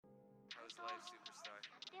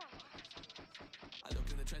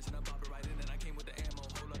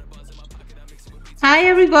Hi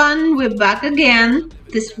everyone, we're back again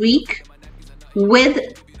this week with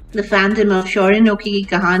the fandom of Shorinoki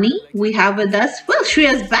Kahani. We have with us, well,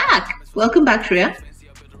 Shreya's back. Welcome back, Shreya.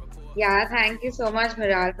 Yeah, thank you so much,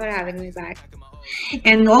 Miral, for having me back.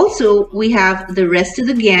 And also, we have the rest of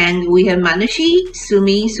the gang. We have Manushi,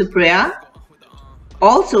 Sumi, Supriya,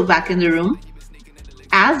 also back in the room,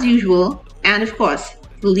 as usual. And of course,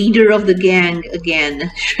 leader of the gang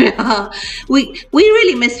again, Shreya. We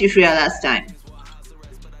really missed you, Shreya, last time.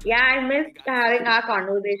 Yeah, I missed having our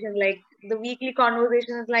conversation. Like the weekly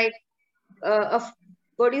conversation is like,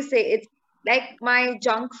 what do you say? It's like my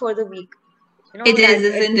junk for the week. It That is,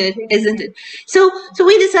 isn't it? everything. Isn't it? So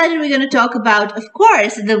we decided we're going to talk about, of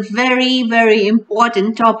course, the very, very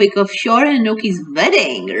important topic of Shora and Noki's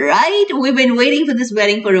wedding, right? We've been waiting for this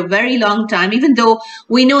wedding for a very long time, even though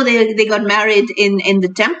we know they got married in the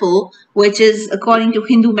temple, which is, according to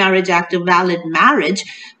Hindu Marriage Act, a valid marriage.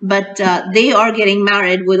 But they are getting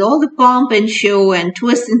married with all the pomp and show and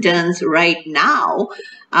twists and turns right now.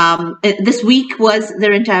 This week was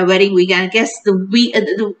their entire wedding week, and I guess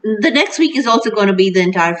the next week is also going to be the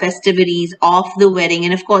entire festivities of the wedding,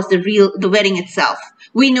 and of course the wedding itself.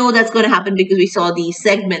 We know that's going to happen because we saw the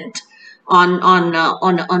segment on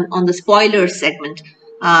the spoiler segment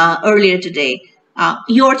earlier today.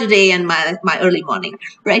 Your today and my early morning,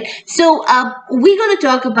 right? So we're going to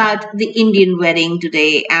talk about the Indian wedding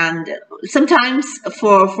today, and sometimes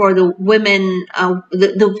for the women,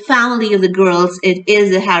 the family of the girls, it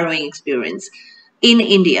is a harrowing experience in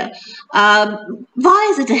India. Why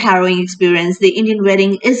is it a harrowing experience? The Indian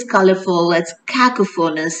wedding is colorful, it's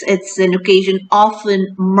cacophonous, it's an occasion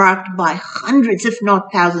often marked by hundreds, if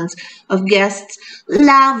not thousands, of guests,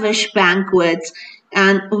 lavish banquets,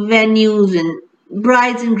 and venues, and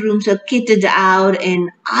brides and grooms are kitted out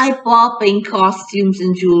in eye popping costumes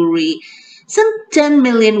and jewelry. Some 10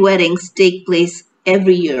 million weddings take place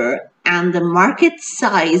every year, and the market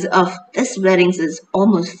size of this weddings is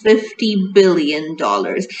almost $50 billion.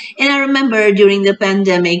 And I remember during the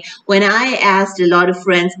pandemic when I asked a lot of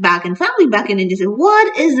friends back and family back in India, said,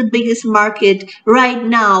 what is the biggest market right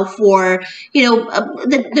now for,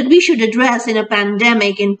 that we should address in a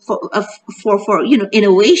pandemic and for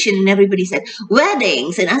innovation? And everybody said,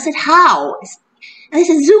 weddings. And I said, how? And I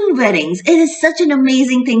said, Zoom weddings. It is such an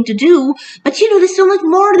amazing thing to do. But there's so much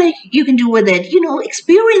more that you can do with it.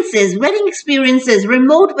 Experiences, wedding experiences,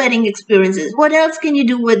 remote wedding experiences. What else can you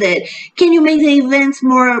do with it? Can you make the events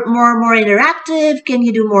more interactive? Can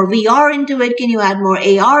you do more VR into it? Can you add more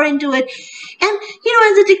AR into it? And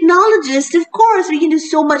as a technologist, of course, we can do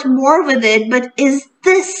so much more with it. But is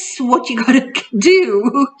this what you gotta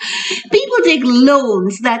do? People take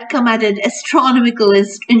loans that come at an astronomical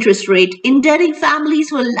interest rate, indebting families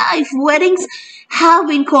for life. Weddings have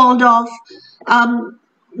been called off.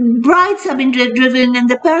 Brides have been driven, and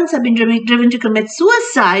the parents have been driven to commit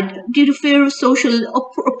suicide due to fear of social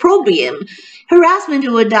opprobrium, harassment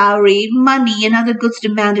over dowry, money, and other goods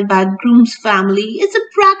demanded by a groom's family. It's a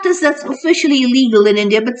practice that's officially illegal in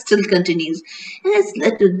India but still continues, and it's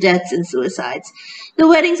led to deaths and suicides. The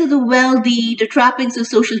weddings of the wealthy, the trappings of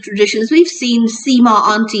social traditions. We've seen Seema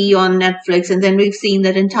Auntie on Netflix, and then we've seen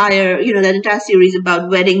that entire series about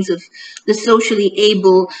weddings of the socially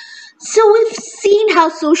able. So we've seen how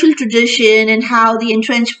social tradition and how the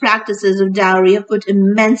entrenched practices of dowry have put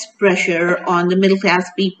immense pressure on the middle class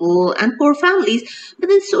people and poor families. But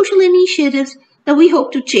then social initiatives that we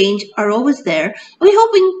hope to change are always there. And we're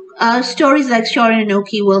hoping stories like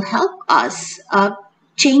Shorinoki will help us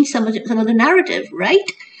change some of the narrative,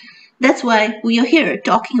 right? That's why we are here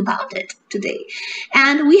talking about it today.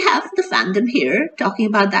 And we have the fandom here talking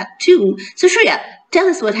about that too. So Shreya, tell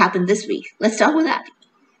us what happened this week. Let's start with that.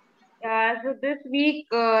 Yeah, so this week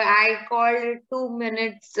I called it 2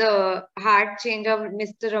 minutes heart change of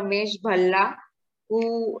Mr. Ramesh Bhalla,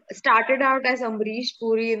 who started out as Amrish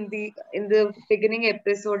Puri in the beginning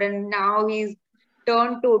episode, and now he's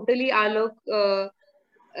turned totally Alok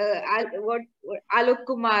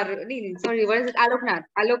Kumar. Sorry, what is it? Alok Nath.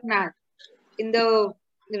 Alok Nath in the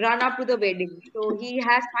run up to the wedding. So he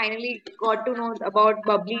has finally got to know about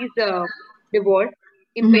Bubbly's divorce,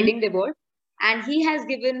 impending divorce, and he has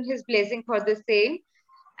given his blessing for the same.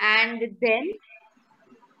 And then,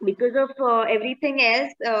 because of everything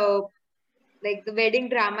else, like the wedding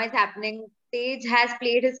drama is happening, Tej has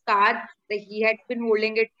played his card. Like he had been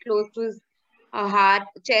holding it close to his heart,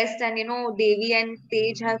 chest, and Devi and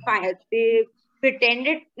Tej have fired. They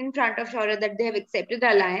pretended in front of Shaurya that they have accepted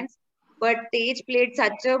the alliance, but Tej played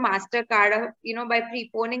such a master card, by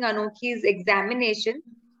preponing Anokhi's examination.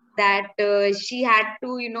 that she had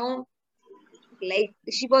to, like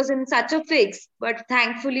she was in such a fix, but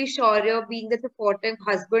thankfully Shaurya, being the supportive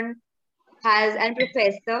husband has and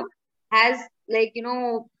professor, has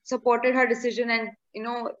supported her decision and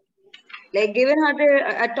like given her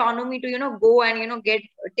the autonomy to go and get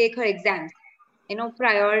take her exams,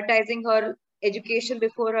 prioritizing her education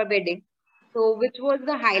before her wedding. So which was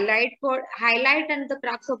the highlight and the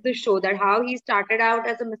crux of the show, that how he started out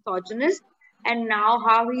as a misogynist and now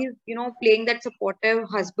how he's playing that supportive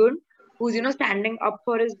husband who's standing up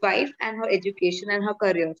for his wife and her education and her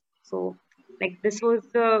career. So like this was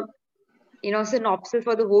the synopsis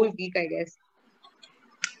for the whole week, I guess.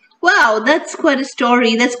 Wow, that's quite a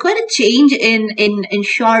story. That's quite a change in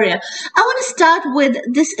Sharia. I want to start with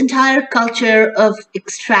this entire culture of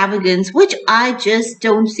extravagance, which I just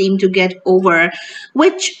don't seem to get over.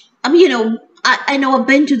 Which I know I've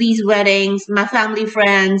been to these weddings, my family,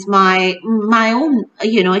 friends, my own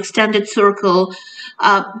extended circle.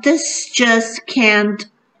 This just can't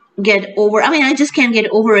get over. I mean, I just can't get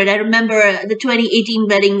over it. I remember the 2018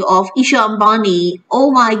 wedding of Isha Ambani.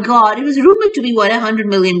 Oh my God, it was rumored to be what, $100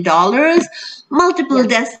 million. Multiple Yeah.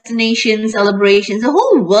 destinations, celebrations. The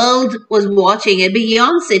whole world was watching it.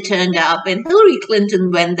 Beyonce turned up, and Hillary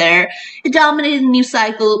Clinton went there. It dominated the news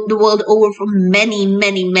cycle the world over for many,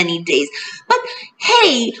 many, many days. But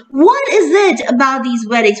hey, what is it about these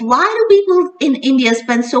weddings? Why do people in India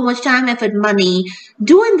spend so much time, effort, money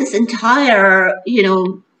doing this entire,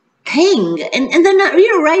 thing? And then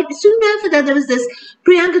you're right. Soon after that, there was this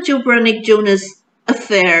Priyanka Chopra Nick Jonas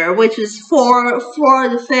affair, which was for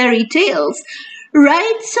the fairy tales,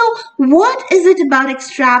 right? So, what is it about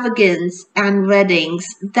extravagance and weddings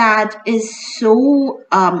that is so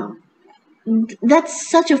that's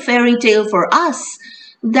such a fairy tale for us,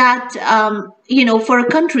 that for a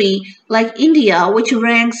country like India, which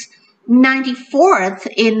ranks 94th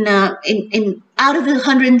in out of the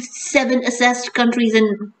 107 assessed countries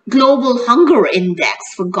in global hunger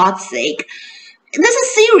index, for God's sake. This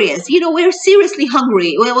is serious. We're seriously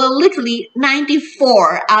hungry. We're literally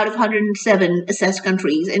 94 out of 107 assessed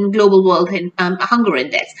countries in global world hunger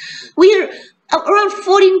index. We're around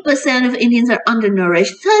 14% of Indians are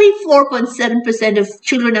undernourished. 34.7% of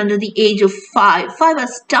children under the age of five are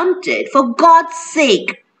stunted. For God's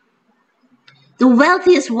sake, the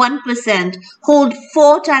wealthiest 1% hold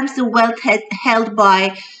 4 times the wealth held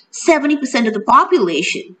by 70% of the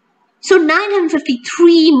population. So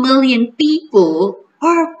 953 million people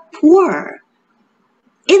are poor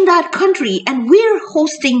in that country, and we're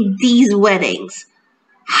hosting these weddings.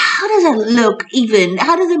 How does it look, even?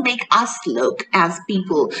 How does it make us look as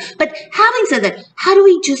people? But having said that, how do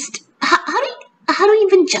we just, how do we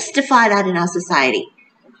even justify that in our society?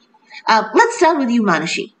 Let's start with you,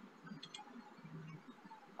 Manashi.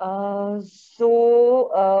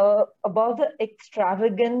 About the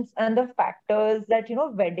extravagance and the factors that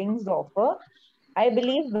weddings offer, I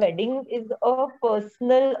believe wedding is a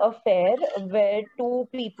personal affair where two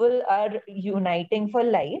people are uniting for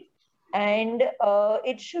life, and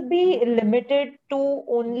it should be limited to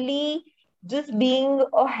only just being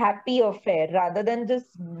a happy affair rather than just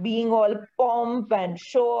being all pomp and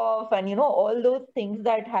show off and all those things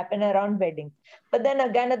that happen around weddings. But then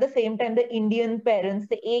again, at the same time, the Indian parents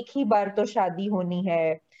से एक ही बार तो शादी होनी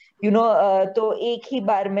है, तो एक ही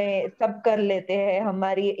बार में सब कर लेते हैं.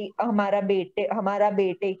 हमारा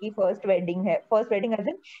बेटे की फर्स्ट वेडिंग एज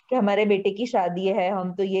इन कि हमारे बेटे की शादी है,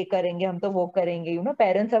 हम तो ये करेंगे, हम तो वो करेंगे.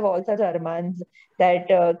 पेरेंट्स हैव ऑल सच अरमान्स that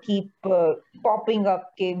keep popping up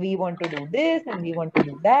ke we want to do this and we want to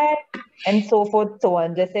do that and so forth so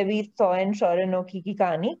on. जैसे we saw in Shaurya Anokhi की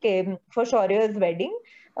कहानी के for Shaurya's wedding,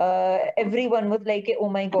 everyone was like, oh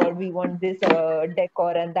my god, we want this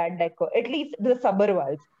decor and that decor, at least the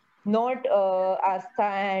Sabharwals, not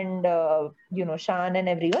Astha and Shan and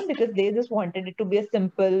everyone, because they just wanted it to be a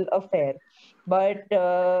simple affair. But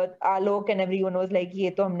Alok and everyone was like,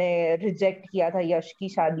 ये तो हमने reject किया था यश की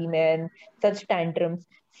शादी में and such tantrums.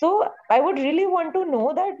 So I would really want to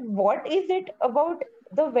know that what is it about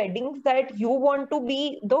the weddings that you want to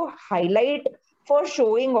be the highlight for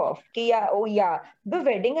showing off? कि yeah, oh yeah, the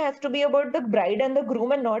wedding has to be about the bride and the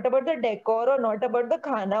groom and not about the decor or not about the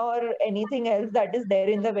khana or anything else that is there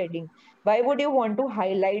in the wedding. Why would you want to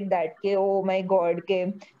highlight that? कि oh my god,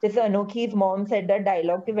 कि जैसे अनोखी's mom said that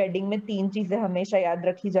dialogue कि wedding में 3 चीजें हमेशा याद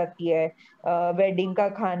रखी जाती है, wedding का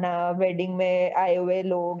खाना, wedding में आए हुए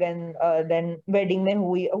लोग and then wedding में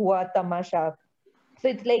हुआ तमाशा. So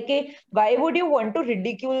it's like why would you want to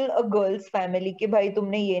ridicule a girl's family कि भाई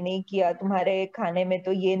तुमने ये नहीं किया, तुम्हारे खाने में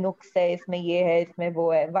तो ये नुक्स है, इसमें ये है, इसमें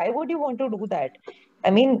वो है. Why would you want to do that? I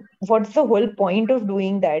mean, what's the whole point of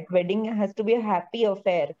doing that? Wedding has to be a happy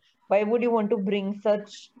affair. Why would you want to bring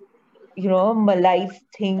such, life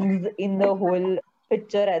things in the whole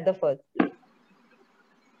picture at the first place?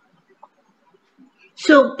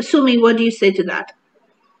 So, Sumi, what do you say to that?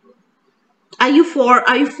 Are you for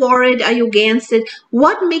it? Are you against it?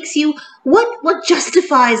 What makes you what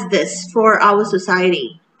justifies this for our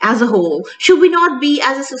society as a whole? Should we not be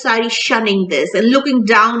as a society shunning this and looking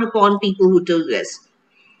down upon people who do this?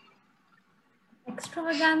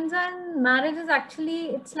 Extravaganza in marriage is actually,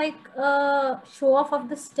 it's like a show off of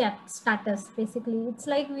the status. Basically, it's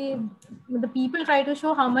like the people try to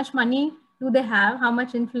show how much money do they have, how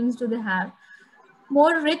much influence do they have.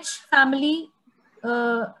 More rich family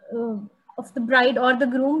uh, uh, of the bride or the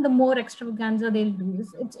groom, the more extravaganza they'll do.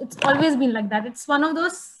 It's always been like that. It's one of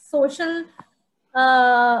those social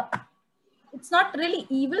uh, it's not really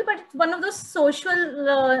evil, but it's one of those social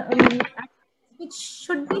acts which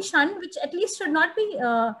should be shunned, which at least should not be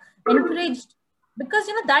encouraged, because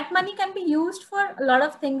that money can be used for a lot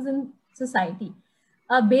of things in society.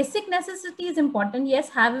 Basic necessity is important. Yes,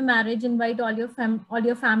 have a marriage, invite all your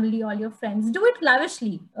family, all your friends, do it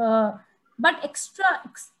lavishly. But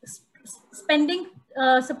spending,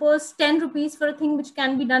 suppose 10 rupees for a thing which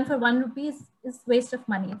can be done for 1 rupee is waste of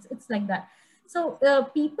money. It's like that. So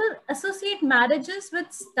people associate marriages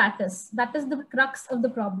with status. That is the crux of the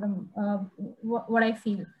problem, what I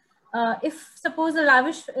feel. If suppose a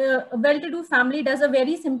lavish, well-to-do family does a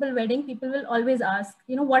very simple wedding, people will always ask,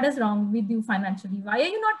 what is wrong with you financially? Why are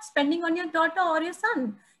you not spending on your daughter or your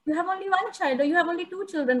son? You have only one child, or you have only two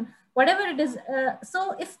children, whatever it is.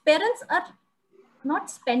 So if parents are not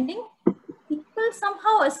spending, people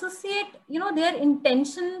somehow associate, their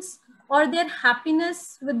intentions or their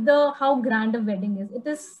happiness with the how grand a wedding is. It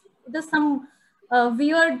is some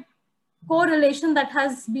weird correlation that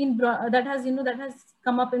has been brought, that has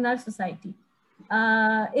come up in our society.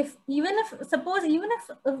 If the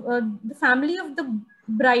family of the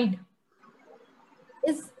bride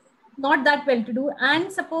is not that well to do,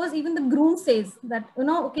 and suppose even the groom says that,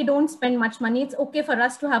 okay, don't spend much money, it's okay for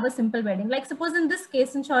us to have a simple wedding. Like suppose in this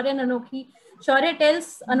case, in Shaurya and Anokhi, Shaurya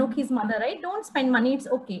tells Anokhi's mother, right, don't spend money, it's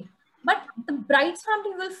okay. But the bride's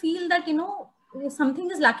family will feel that, something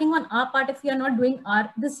is lacking on our part if we are not doing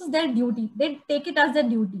this is their duty. They take it as their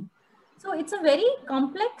duty. So it's a very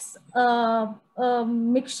complex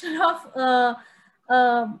mixture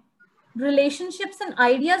of relationships and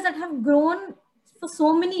ideas that have grown for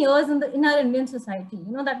so many years in our Indian society.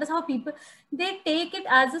 That is how people, they take it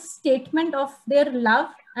as a statement of their love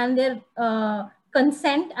and their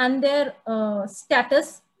consent and their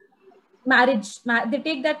status. They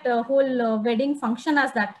take that whole wedding function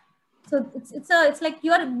as that. So it's like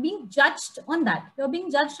you are being judged on that. You're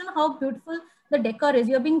being judged on how beautiful the decor is.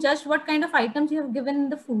 You're being judged what kind of items you have given in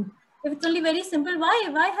the food. If it's only very simple,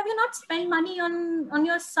 why have you not spent money on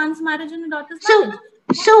your son's marriage and your daughter's marriage?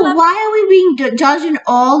 So why are we being judged in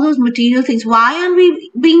all those material things? Why aren't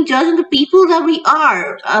we being judged in the people that we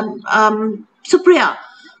are? Supriya,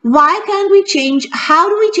 why can't we change? How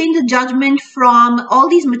do we change the judgment from all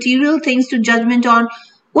these material things to judgment on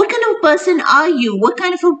what kind of person are you? What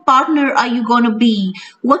kind of a partner are you going to be?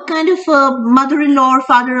 What kind of a mother-in-law or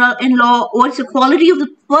father-in-law? What's the quality of the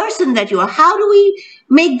person that you are? How do we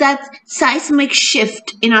make that seismic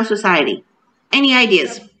shift in our society? Any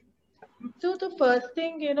ideas? So the first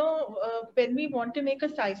thing, when we want to make a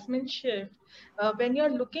seismic shift, when you're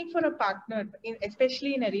looking for a partner,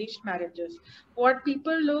 especially in arranged marriages, what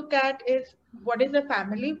people look at is what is the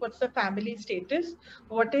family, what's the family status,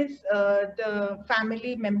 what is the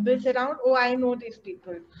family members around. Oh, I know these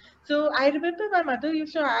people. So I remember my mother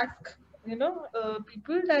used to ask,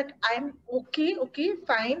 people that I'm okay,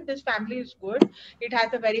 fine, this family is good. It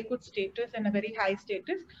has a very good status and a very high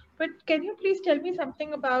status. But can you please tell me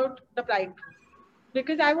something about the bridegroom?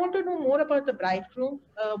 Because I want to know more about the bridegroom,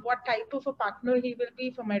 what type of a partner he will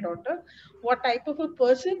be for my daughter, what type of a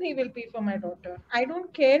person he will be for my daughter. I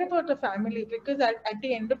don't care about the family because at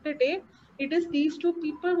the end of the day, it is these two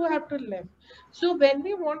people who have to live. So when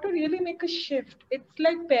we want to really make a shift, it's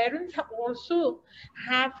like parents also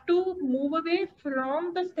have to move away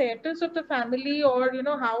from the status of the family, or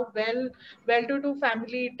how well-to-do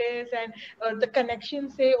family it is, and the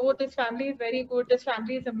connections say, oh, this family is very good, this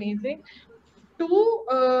family is amazing,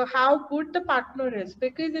 to how good the partner is,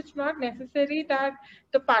 because it's not necessary that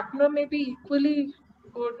the partner may be equally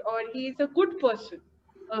good or he is a good person.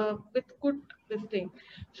 with good this thing.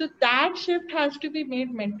 So that shift has to be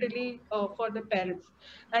made mentally for the parents.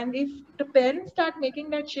 And if the parents start making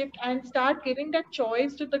that shift and start giving that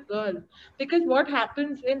choice to the girl, because what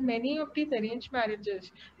happens in many of these arranged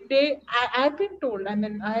marriages, I've been told, I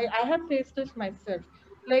mean, I have faced this myself,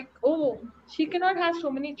 like, oh, she cannot have so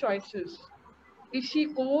many choices. If she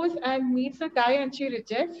goes and meets a guy and she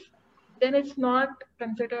rejects, then it's not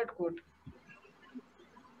considered good.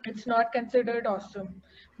 It's not considered awesome.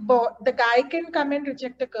 But the guy can come and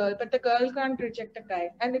reject the girl, but the girl can't reject the guy.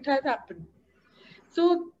 And it has happened.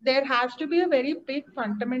 So there has to be a very big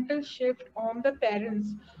fundamental shift on the parents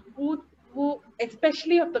who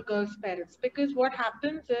especially of the girls' parents, because what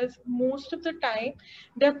happens is most of the time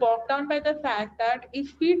they're bogged down by the fact that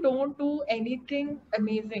if we don't do anything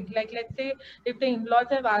amazing, like let's say if the in-laws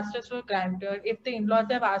have asked us for grandeur, if the in-laws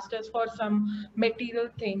have asked us for some material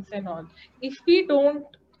things and all, if we don't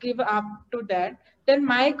give up to that, then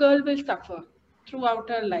my girl will suffer throughout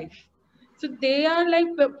her life. So they are like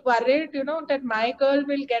worried, that my girl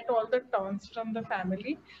will get all the taunts from the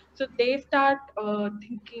family. So they start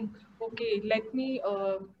thinking, okay, let me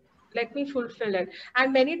fulfill it.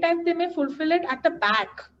 And many times they may fulfill it at the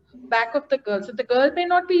back of the girl. So the girl may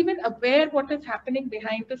not be even aware what is happening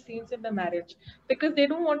behind the scenes in the marriage, because they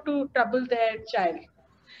don't want to trouble their child.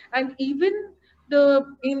 And even the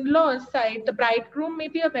in-laws side, the bridegroom may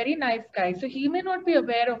be a very nice guy, so he may not be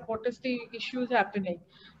aware of what is the issues happening.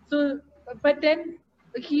 So, but then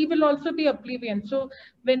he will also be oblivion. So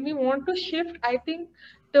when we want to shift, I think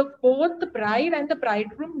both the bride and the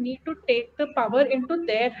bridegroom need to take the power into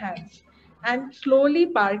their hands and slowly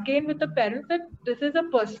bargain with the parents that this is a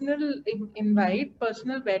personal invite,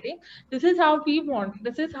 personal wedding. This is how we want.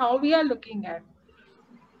 This is how we are looking at.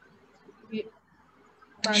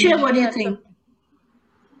 Sure, what do you Has think?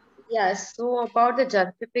 Yes, so about the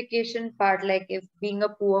justification part, like if being a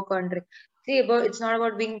poor country, see, it's not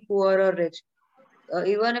about being poor or rich.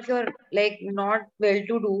 Even if you're like not well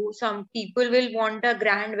to do, some people will want a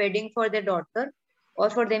grand wedding for their daughter or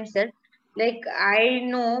for themselves. Like I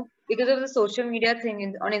know because of the social media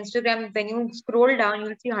thing on Instagram, when you scroll down,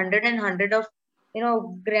 you'll see hundred of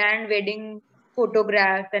grand wedding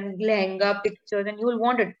photographs and lehenga pictures, and you will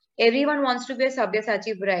want it. Everyone wants to be a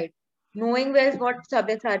Sabyasachi bride, knowing where's what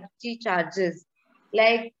Sabyasachi charges.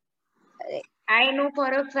 Like I know for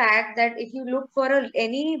a fact that if you look for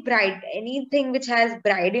any bride, anything which has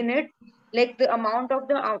bride in it, like the amount of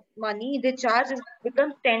the money they charge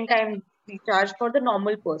becomes 10 times the charge for the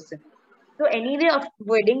normal person. So anyway,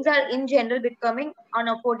 weddings are in general becoming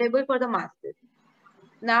unaffordable for the masses.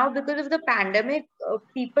 Now, because of the pandemic,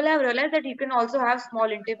 people have realized that you can also have small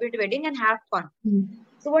intimate wedding and have fun.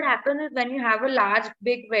 So what happens is when you have a large,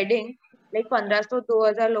 big wedding, like 1500 to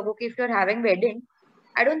 2000 logo, if you're having wedding,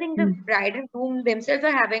 I don't think the bride and groom themselves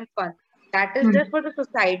are having fun. That is just for the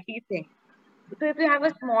society thing. So if you have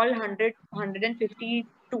a small 100, 150,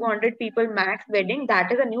 200 people max wedding,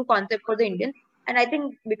 that is a new concept for the Indians. And I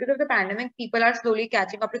think because of the pandemic, people are slowly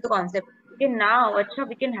catching up to the concept. Okay, now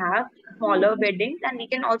we can have smaller weddings and we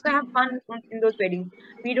can also have fun in those weddings.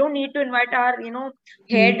 We don't need to invite our,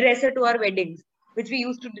 hairdresser to our weddings, which we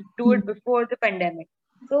used to do it before the pandemic.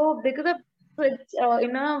 So because of so it's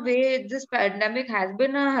in a way, this pandemic has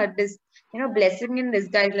been blessing in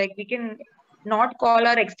disguise. Like we can not call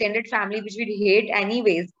our extended family, which we hate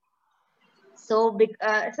anyways. So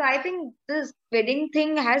so I think this wedding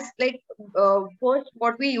thing has first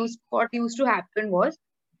what used to happen was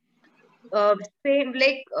same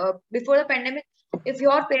like before the pandemic. If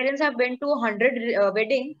your parents have been to 100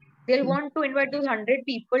 wedding, they'll want to invite those 100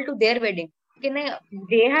 people to their wedding.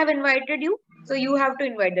 They have invited you, so you have to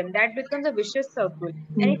invite them. That becomes a vicious circle.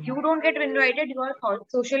 And if you don't get invited, you are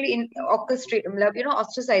socially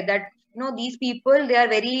ostracized. That these people, they are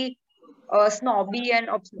very snobby and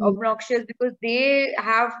obnoxious because they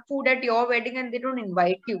have food at your wedding and they don't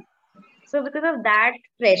invite you. So because of that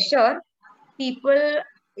pressure, people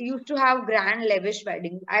used to have grand lavish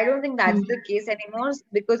weddings. I don't think that's the case anymore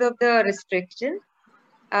because of the restrictions.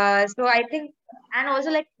 So I think, and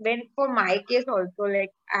also like when for my case also,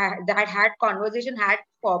 like that had conversation had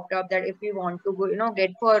popped up that if we want to go,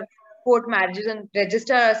 get for court marriages and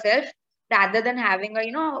register ourselves rather than having a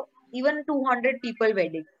even 200 people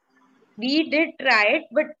wedding. We did try it,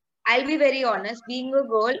 but I'll be very honest, being a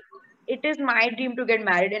girl, it is my dream to get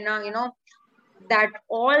married in a that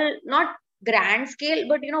all not grand scale,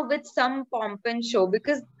 but with some pomp and show,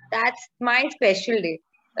 because that's my special day.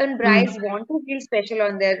 And brides want to feel special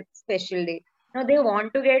on their special day. They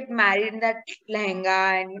want to get married in that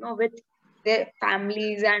lehenga and with their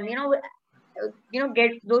families and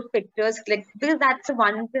get those pictures clicked, because that's a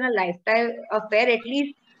once in a lifetime affair. At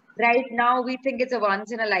least right now we think it's a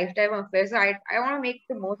once in a lifetime affair. So I want to make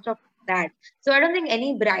the most of that. So I don't think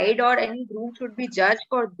any bride or any groom should be judged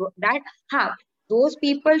for that. Huh, those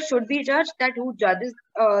people should be judged that who judges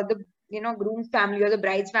the groom's family or the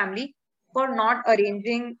bride's family for not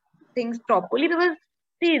arranging things properly, because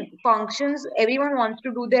see, functions, everyone wants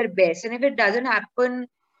to do their best, and if it doesn't happen,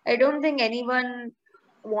 I don't think anyone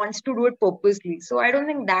wants to do it purposely. So I don't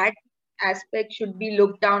think that aspect should be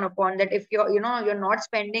looked down upon, that if you're not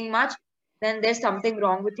spending much, then there's something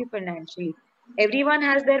wrong with you financially. Everyone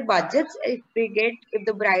has their budgets. If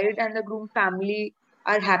the bride and the groom family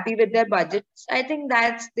are happy with their budgets, I think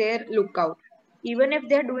that's their lookout. Even if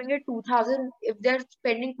they're doing it 2000, if they're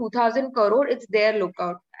spending 2000 crore, it's their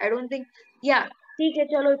lookout. I don't think, yeah, ठीक है,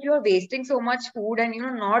 चलो, if you're wasting so much food and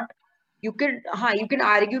not, you can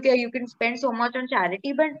argue that you can spend so much on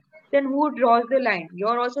charity, but then who draws the line?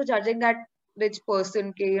 You're also judging that rich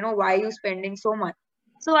person, why are you spending so much?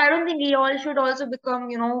 So I don't think we all should also become,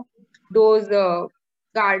 those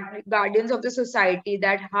guardians of the society,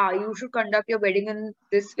 that you should conduct your wedding in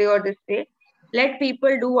this way or this way. Let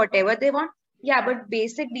people do whatever they want. Yeah, but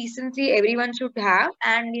basic decency everyone should have,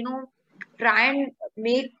 and try and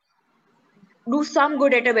do some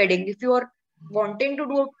good at a wedding. If you are wanting to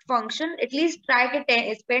do a function, at least try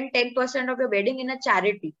to spend 10% of your wedding in a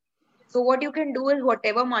charity. So what you can do is,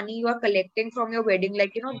 whatever money you are collecting from your wedding,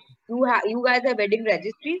 like you guys have wedding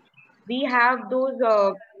registry. We have those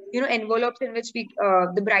envelopes in which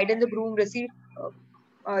the bride and the groom receive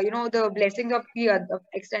the blessings of the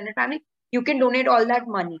extended family. You can donate all that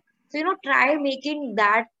money. So try making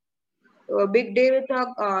that big day with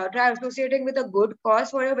try associating with a good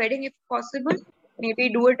cause for your wedding if possible. Maybe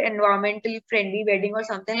do it environmentally friendly wedding or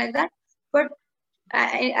something like that. But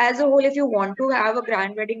as a whole, if you want to have a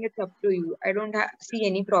grand wedding, it's up to you. I don't see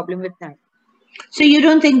any problem with that. So you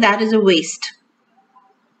don't think that is a waste?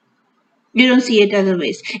 You don't see it as a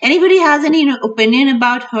waste. Anybody has any opinion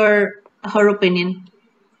about her opinion?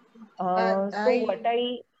 So what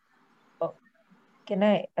can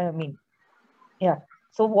I mean, yeah.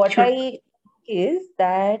 So what Sure. I is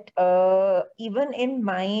that even in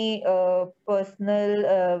my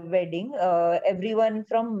personal wedding, everyone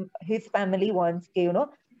from his family wants,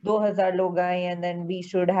 2000 log aaye, and then we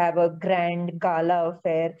should have a grand gala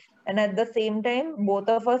affair. And at the same time, both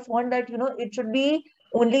of us want that, it should be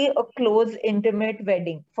only a close, intimate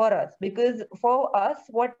wedding for us. Because for us,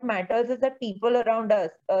 what matters is that people around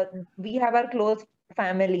us, we have our close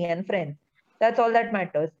family and friends. That's all that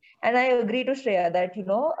matters. And I agree to Shreya that,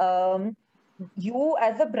 you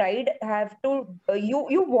as a bride have to,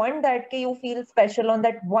 you want that you feel special on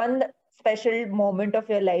that one special moment of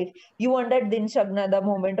your life. You want that Din Shagnada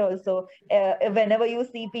moment also. Whenever you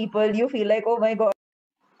see people, you feel like, oh my God.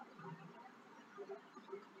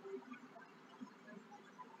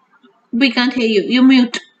 We can't hear you. You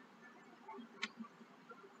mute.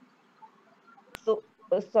 So,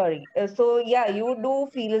 sorry. So, yeah, you do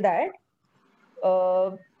feel that.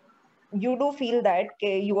 You do feel that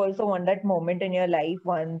you also want that moment in your life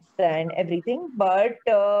once and everything. But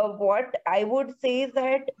what I would say is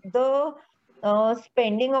that the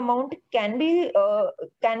spending amount can be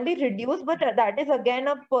reduced, but that is again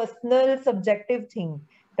a personal subjective thing.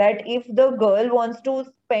 That if the girl wants to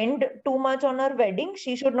spend too much on her wedding,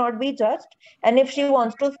 she should not be judged. And if she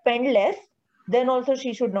wants to spend less, then also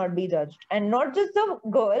she should not be judged. And not just the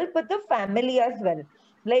girl, but the family as well.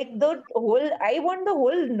 Like I want the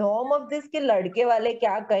whole norm of this कि लड़के वाले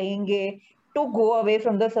क्या कहेंगे to go away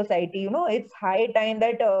from the society. It's high time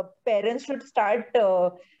that parents should start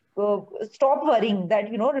stop worrying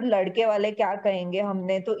that लड़के वाले क्या कहेंगे,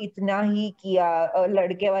 हमने तो इतना ही किया,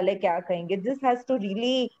 लड़के वाले क्या कहेंगे. This has to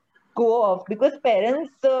really go off, because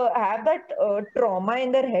parents have that trauma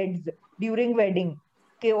in their heads during wedding.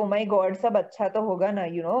 Okay, oh my God, सब अच्छा तो होगा ना,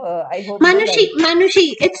 I hope.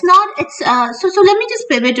 Manushi, it's not. It's so. Let me just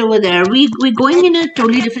pivot over there. We're going in a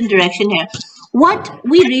totally different direction here. What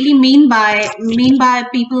we really mean by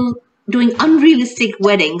people doing unrealistic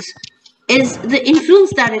weddings is the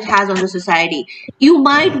influence that it has on the society. You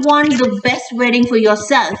might want the best wedding for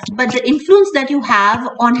yourself, but the influence that you have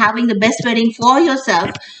on having the best wedding for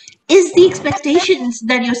yourself is the expectations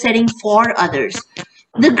that you're setting for others.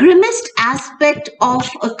 The grimmest aspect of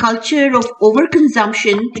a culture of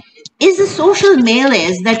overconsumption is the social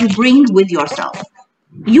malaise that you bring with yourself.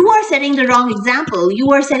 you are setting the wrong example. You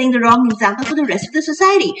are setting the wrong example for the rest of the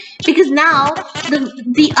society, because now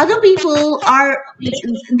the other people are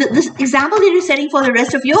the example that you're setting for the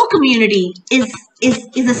rest of your community is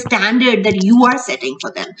a standard that you are setting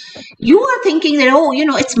for them. You are thinking that, oh,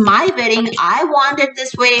 it's my wedding, I want it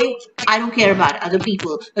this way, I don't care about other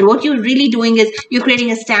people. But what you're really doing is you're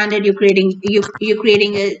creating a standard, you're creating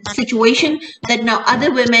a situation that now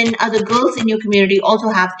other women, other girls in your community also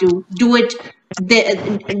have to do it,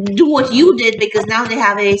 do what you did, because now they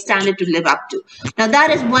have a standard to live up to. Now that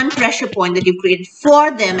is one pressure point that you've created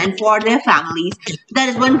for them and for their families. That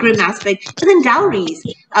is one grim aspect. But then dowries,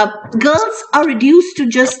 girls are reduced to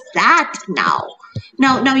just that now.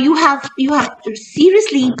 Now you have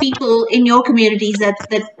seriously people in your communities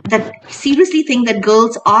that seriously think that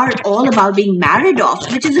girls are all about being married off,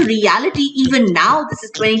 which is a reality even now. This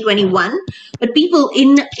is 2021, but people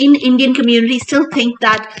in Indian communities still think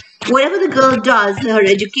that whatever the girl does, her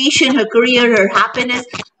education, her career, her happiness,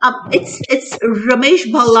 it's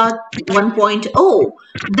Ramesh Bhalla 1.0.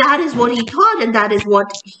 That is what he thought, and that is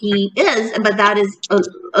what he is. But that is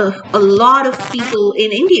a lot of people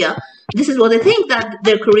in India. This is what they think, that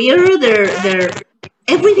their career, their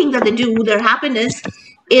everything that they do, their happiness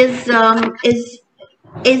is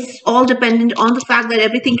all dependent on the fact that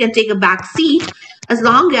everything can take a back seat as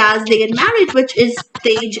long as they get married, which is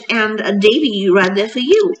Tej and Devi right there for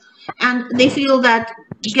you. And they feel that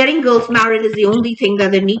getting girls married is the only thing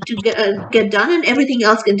that they need to get done, and everything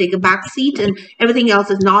else can take a back seat, and everything else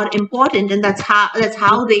is not important. And that's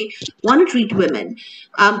how they want to treat women.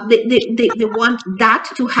 They want that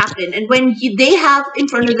to happen. And when they have in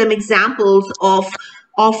front of them examples of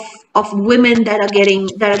of women that are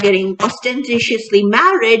getting ostentatiously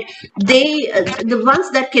married, they the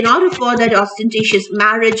ones that cannot afford that ostentatious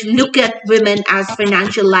marriage look at women as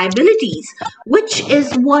financial liabilities, which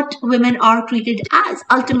is what women are treated as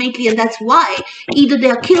ultimately. And that's why either they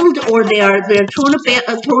are killed, or they're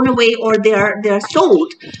thrown away, or they're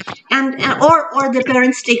sold, and or their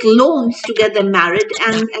parents take loans to get them married,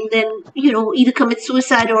 and then either commit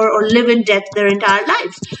suicide, or live in debt their entire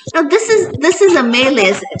lives. Now this is a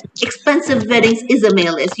malaise. Expensive weddings is a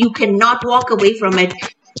malaise. You cannot walk away from it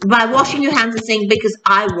by washing your hands and saying, because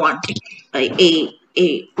I want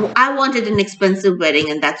I wanted an expensive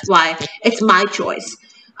wedding, and that's why it's my choice.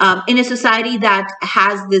 In a society that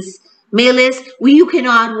has this malaise, you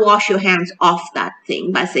cannot wash your hands off that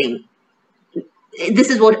thing by saying, this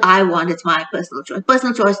is what I want, it's my personal choice.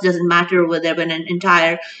 Personal choice doesn't matter whether when an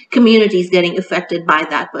entire community is getting affected by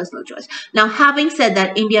that personal choice. Now, having said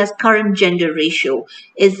that, India's current gender ratio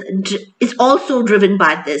is also driven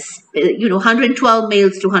by this, 112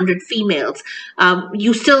 males to 100 females.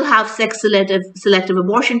 You still have selective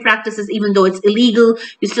abortion practices, even though it's illegal.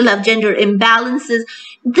 You still have gender imbalances.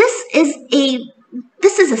 This is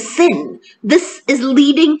a sin. This is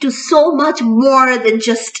leading to so much more than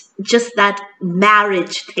just that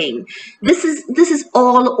marriage thing. This is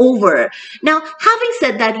all over. Now, having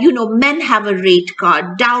said that, men have a rate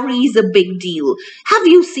card. Dowry is a big deal. Have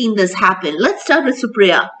you seen this happen? Let's start with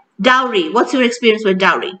Supriya. Dowry. What's your experience with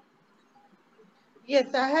dowry?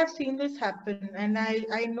 Yes, I have seen this happen, and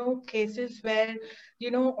I know cases where,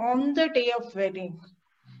 on the day of wedding,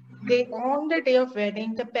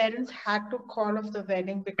 the parents had to call off the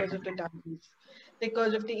wedding because of the dowries,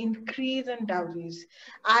 because of the increase in dowries.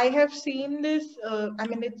 I have seen this,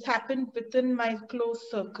 it's happened within my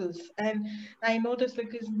close circles. And I know this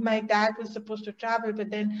because my dad was supposed to travel,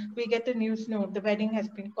 but then we get the news, no, the wedding has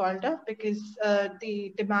been called up because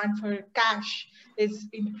the demand for cash is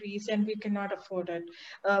increased and we cannot afford it.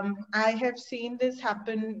 I have seen this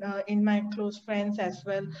happen in my close friends as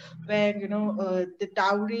well, where, the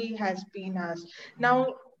dowry has been asked.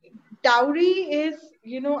 Now, dowry is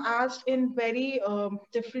asked in very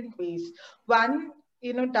different ways. One,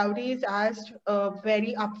 dowry is asked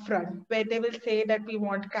very upfront, where they will say that we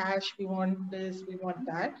want cash, we want this, we want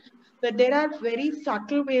that. But there are very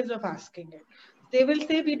subtle ways of asking it. They will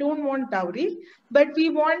say we don't want dowry, but we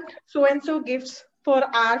want so and so gifts for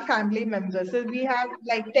our family members. So we have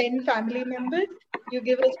like 10 family members. You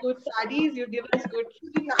give us good sarees, you give us good.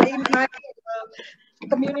 In my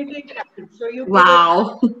community it happens. So you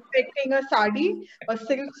Wow. expecting a sari, a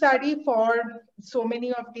silk sari for so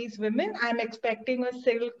many of these women. I'm expecting a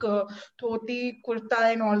silk dhoti,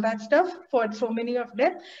 kurta, and all that stuff for so many of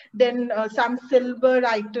them. Then some silver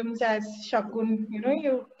items as shakun,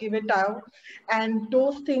 you give it out, and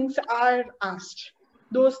those things are asked.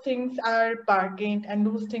 those things are bargained and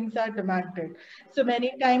those things are demanded. So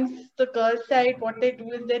many times the girl side, what they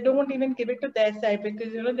do is they don't even give it to their side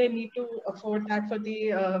because they need to afford that for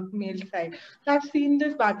the male side. So I've seen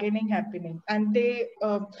this bargaining happening, and they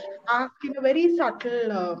ask in a very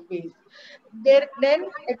subtle ways. Then again,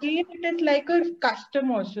 it is like a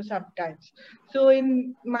custom also sometimes. So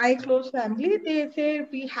in my close family, they say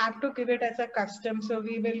we have to give it as a custom, so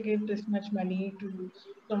we will give this much money to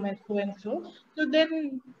so and so and so. So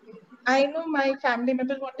then I know my family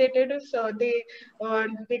members, what they did is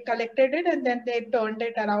they collected it and then they turned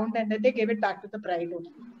it around and then they gave it back to the bride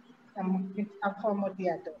only, in some form or the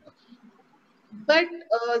other. But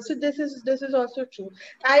so this is also true.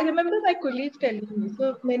 I remember my colleague telling me,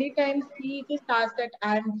 so many times he just asked that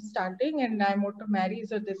I'm starting and I want to marry,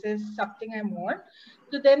 so this is something I want.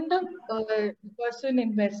 So then the person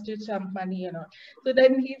invested some money and all. So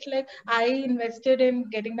then he's like, I invested in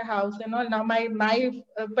getting the house and all. Now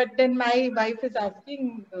but then my wife is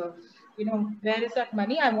asking, where is that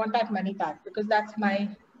money? I want that money back because that's my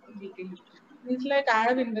legal. He's like, I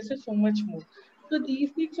have invested so much more. So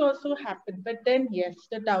these things also happen. But then, yes,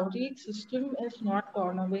 the dowry system is not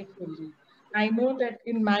gone away fully. I know that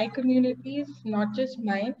in my communities, not just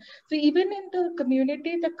mine. So even in the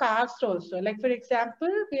community, the caste also. Like for example,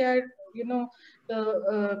 we are,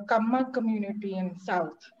 the Kamma community in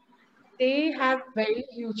South. They have very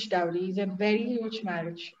huge dowries and very huge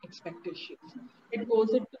marriage expectations. It goes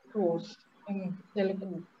into crores in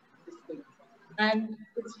Telugu. This thing. And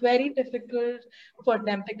it's very difficult for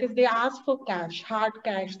them because they ask for cash, hard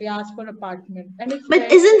cash, they ask for apartment, and it's But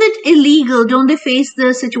very isn't it illegal? Don't they face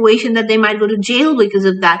the situation that they might go to jail because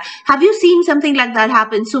of that? Have you seen something like that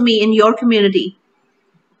happen, Sumi, in your community?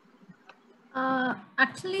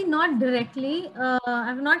 Actually, not directly.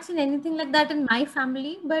 I've not seen anything like that in my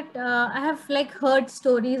family, but I have like heard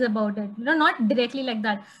stories about it. Not directly like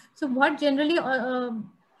that. So what generally,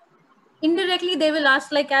 indirectly, they will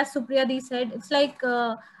ask, like as Supriyadi said, it's like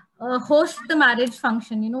host the marriage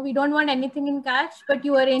function. We don't want anything in cash, but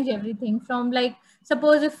you arrange everything from, like,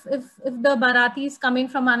 suppose if the Bharati is coming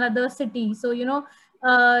from another city, so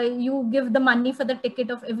you give the money for the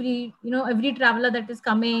ticket of every traveler that is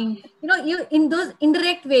coming, you in those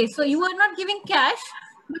indirect ways. So you are not giving cash,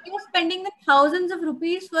 but you're spending the thousands of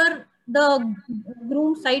rupees for the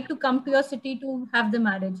groom side to come to your city to have the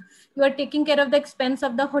marriage. You are taking care of the expense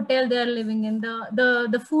of the hotel they are living in,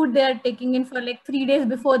 the food they are taking in for like 3 days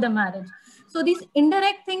before the marriage. So these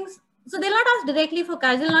indirect things, so they'll not ask directly for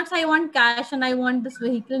cash. They'll not say I want cash and I want this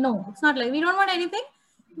vehicle. No, it's not like, we don't want anything.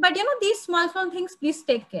 But these small things, please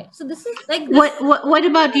take care. So this is like this. What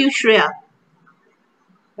about you, Shreya?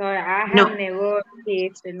 So I No. have never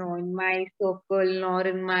faced, in my circle nor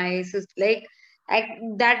in my sister, like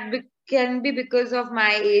can be because of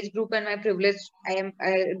my age group and my privilege. I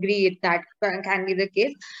agree with that can be the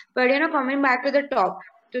case. But coming back to the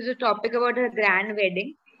topic about a grand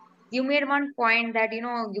wedding, you made one point that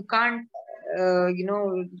you can't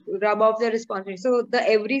rub off the responsibility. So the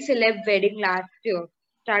every celeb wedding last year,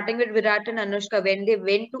 starting with Virat and Anushka, when they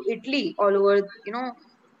went to Italy all over,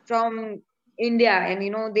 from India,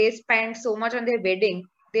 and they spent so much on their wedding.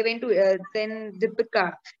 They went to then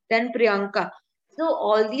Deepika, then Priyanka. So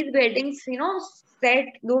all these weddings, set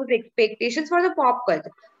those expectations for the pop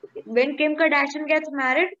culture. When Kim Kardashian gets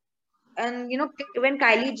married, and when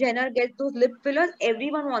Kylie Jenner gets those lip fillers,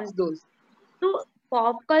 everyone wants those. So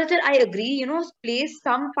pop culture, I agree, plays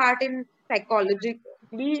some part in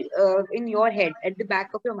psychologically in your head, at the back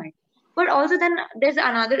of your mind. But also then there's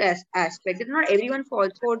another aspect. It's not everyone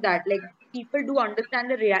falls for that. Like, people do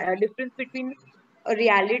understand the difference between a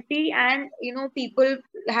reality and people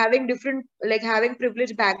having different, like having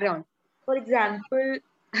privileged background. For example,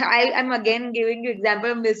 I'm again giving you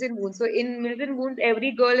example of Milton Boone. So in Milton Boone,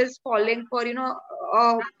 every girl is falling for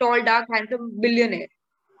a tall, dark, handsome billionaire.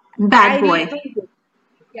 Bad I boy. read those books.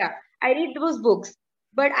 Yeah, I read those books,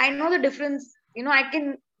 but I know the difference. I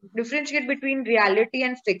can differentiate between reality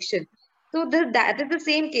and fiction. So that is the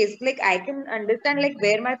same case. Like, I can understand like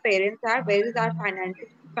where my parents are, where is our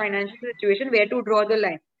financial situation, where to draw the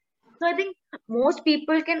line. So I think most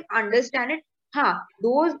people can understand it.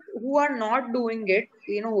 Those who are not doing it,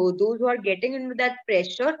 those who are getting into that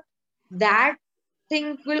pressure, that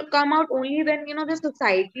thing will come out only when the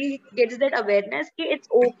society gets that awareness. It's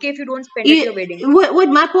okay if you don't spend at your wedding. What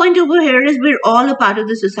my point over here is, we're all a part of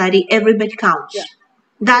the society. Every bit counts. Yeah.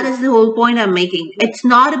 That is the whole point I'm making. Yeah. It's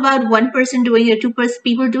not about one person doing it, two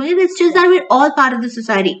people doing it. It's just that we're all part of the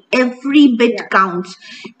society. Every bit counts.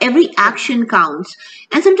 Every action counts.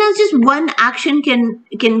 And sometimes just one action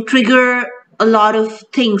can trigger a lot of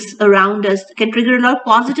things around us, can trigger a lot of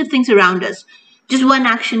positive things around us. Just one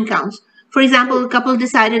action counts. For example, a couple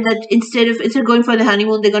decided that instead of going for the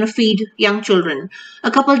honeymoon, they're going to feed young children.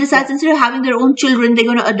 A couple decides instead of having their own children, they're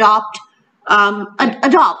going to adopt.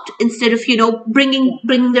 Adopt instead of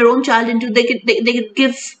bringing their own child into. They could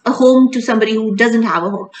give a home to somebody who doesn't have a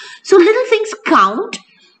home. So little things count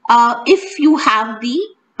if you have the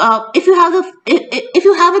if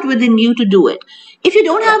you have it within you to do it. If you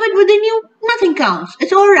don't have it within you, nothing counts.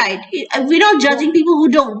 It's all right. We're not judging people who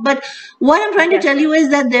don't. But what I'm trying to tell you is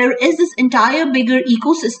that there is this entire bigger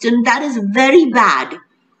ecosystem that is very bad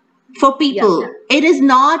for people. It is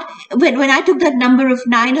not, when I took that number of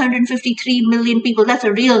 953 million people, that's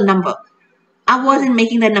a real number. I wasn't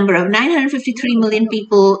making that number up. 953 million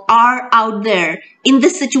people are out there in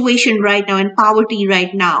this situation right now, in poverty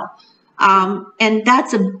right now. And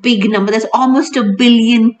that's a big number. That's almost 1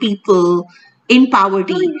 billion people in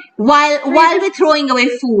poverty while we're throwing away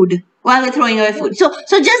food. So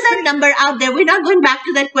just that number out there. We're not going back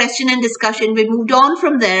to that question and discussion. We moved on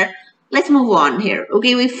from there. Let's move on here.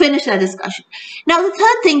 Okay, we finished that discussion. Now, the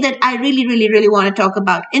third thing that I really, really, really want to talk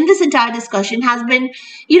about in this entire discussion has been,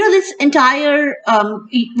 this entire,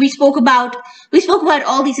 we spoke about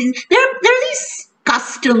all these things. There are these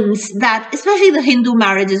customs that, especially the Hindu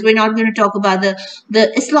marriages, we're not going to talk about the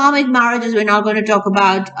Islamic marriages, we're not going to talk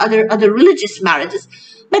about other religious marriages.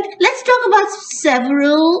 But let's talk about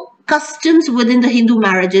several customs within the Hindu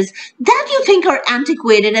marriages that you think are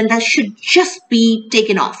antiquated and that should just be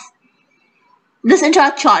taken off. This entire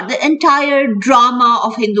chart, the entire drama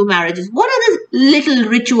of Hindu marriages. What are the little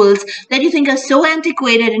rituals that you think are so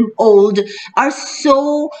antiquated and old, are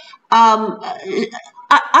so not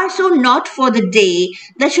for the day,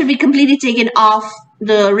 that should be completely taken off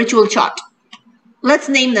the ritual chart? Let's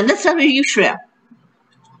name them. Let's start with you, Shreya.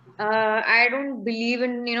 I don't believe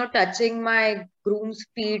in touching my groom's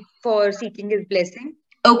feet for seeking his blessing.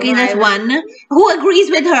 Okay, that's one. Who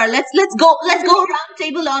agrees with her? Let's go round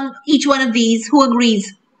table on each one of these. Who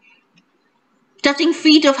agrees? Touching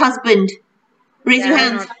feet of husband. Raise your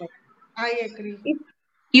hands. I agree.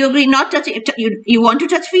 You agree not touching? You want to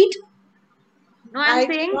touch feet? No, I'm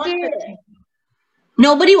saying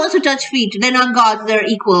nobody wants to touch feet. They're not gods. They're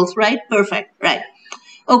equals, right? Perfect. Right.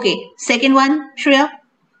 Okay. Second one, Shreya.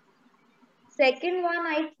 Second one,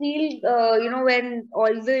 I feel, when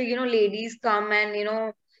all the, ladies come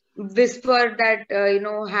and, whisper that,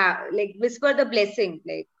 whisper the blessing.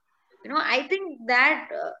 Like, I think that,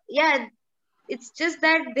 it's just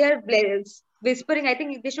that they're whispering. I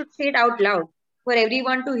think they should say it out loud for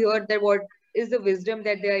everyone to hear that what is the wisdom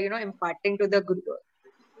that they are, imparting to the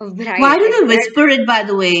bride. Why do they whisper it, by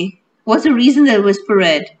the way? What's the reason they whisper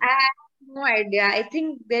it? No idea. I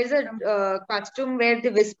think there's a custom where they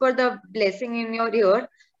whisper the blessing in your ear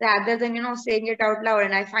rather than saying it out loud,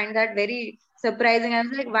 and I find that very surprising. I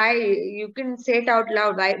was like, why you can say it out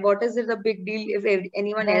loud? Why? What is it a big deal if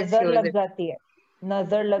anyone else hears it?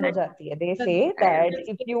 Nazar lag jati hai. They say that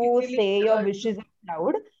if you say your wishes out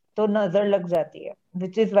loud, so nazar lag jati hai,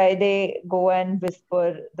 which is why they go and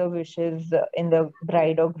whisper the wishes in the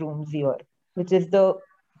bride or groom's ear, which is the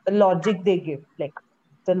logic they give, like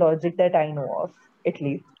the logic that I know of, at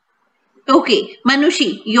least. Okay,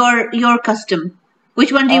 Manushi, your custom.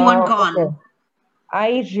 Which one do you want gone? Okay.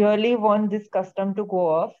 I really want this custom to go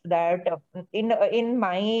off, that in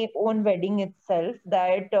my own wedding itself,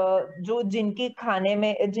 that जो जिनके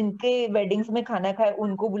weddings में खाना खाए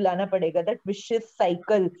उनको बुलाना पड़ेगा. That vicious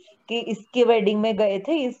cycle कि इसके wedding में गए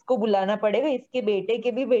थे इसको बुलाना पड़ेगा, इसके बेटे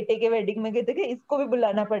के wedding में गए थे इसको भी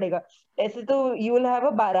बुलाना पड़ेगा. ऐसे तो you will have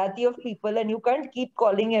a barati of people and you can't keep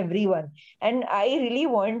calling everyone. And I really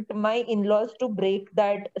want my in-laws to break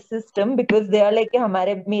that system, because they are like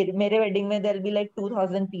मेरे wedding में there'll be like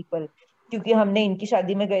 2,000 people क्योंकि हमने इनकी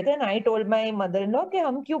शादी में गए थे. And I told my mother-in-law कि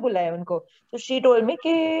हम क्यों बुलाए उनको. So she told me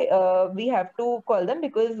कि we have to call them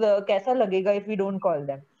because कैसा लगेगा if we don't call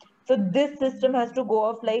them. So this system has to go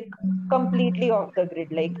off, like completely off the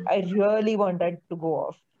grid. Like I really want that to go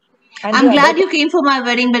off. And I'm glad you came for my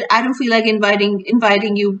wedding, but I don't feel like inviting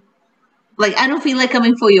you. Like I don't feel like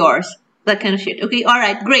coming for yours. That kind of shit. Okay, all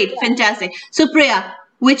right, great, fantastic. So Priya,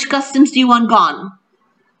 which customs do you want gone?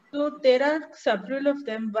 So there are several of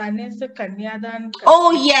them. One is the Kanyadan.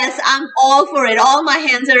 Oh yes, I'm all for it. All my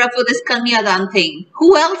hands are up for this Kanyadan thing.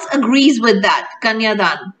 Who else agrees with that,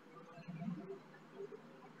 Kanyadan?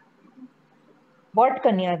 What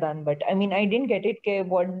Kanyadan? But I mean, I didn't get it.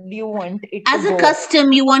 What do you want it As to a go?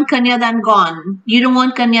 custom, you want Kanyadan gone. You don't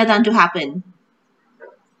want Kanyadan to happen.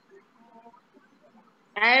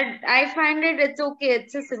 I find it's okay.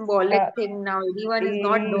 It's a symbolic thing now. Anyone is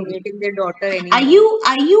not donating their daughter anymore.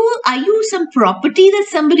 Are you some property that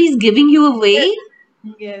somebody's giving you away?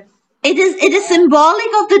 Yes. It is symbolic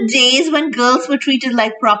of the days when girls were treated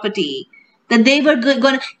like property. That they were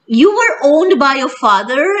going to, you were owned by your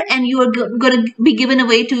father, and you were going to be given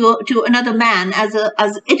away to another man as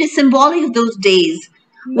it is symbolic of those days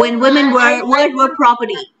when No, women I were want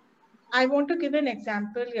property. I want to give an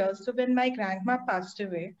example here. So when my grandma passed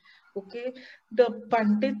away, okay, the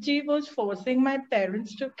Panditji was forcing my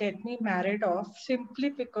parents to get me married off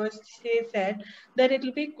simply because they said that it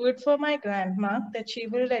will be good for my grandma that she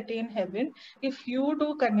will attain heaven if you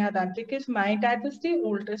do Kanyadan, because my dad was the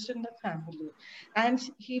oldest in the family. And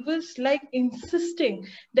he was like insisting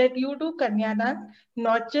that you do Kanyadan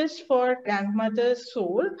not just for grandmother's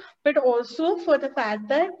soul, but also for the fact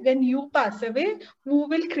that when you pass away, who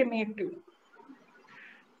will cremate you?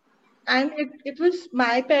 And it was,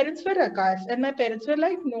 my parents were aghast, and my parents were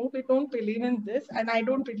like, no, we don't believe in this, and I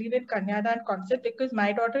don't believe in Kanyadan concept because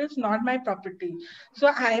my daughter is not my property. So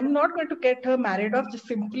I am not going to get her married off just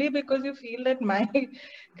simply because you feel that my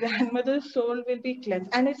grandmother's soul will be cleansed.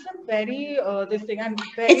 And it's a very this thing and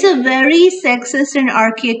It's very a very sexist and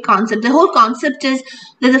archaic concept. The whole concept is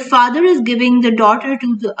that the father is giving the daughter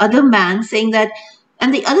to the other man, saying that,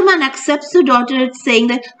 and the other man accepts the daughter, saying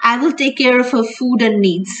that I will take care of her food and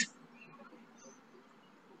needs.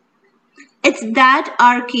 It's that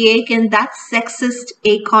archaic and that sexist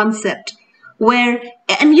a concept where,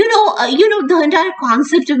 and the entire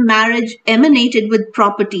concept of marriage emanated with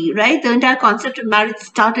property, right? The entire concept of marriage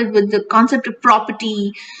started with the concept of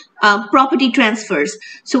property, property transfers.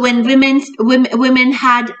 So when women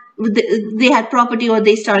had, they had property or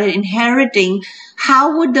they started inheriting,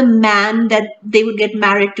 how would the man that they would get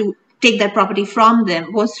married to take that property from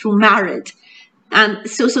them? Was through marriage. And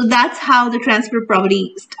so that's how the transfer of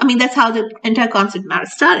property, I mean, that's how the entire concept of marriage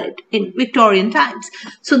started in Victorian times.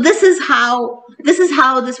 So this is how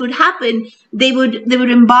this would happen. They would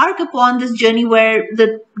embark upon this journey where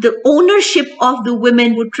the ownership of the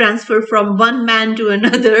women would transfer from one man to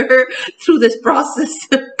another through this process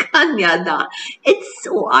of Kanyadan. It's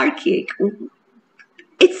so archaic.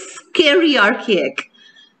 It's scary archaic.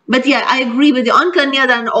 But yeah, I agree with you. On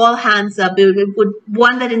Kanyadan, all hands up. It would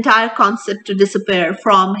want that entire concept to disappear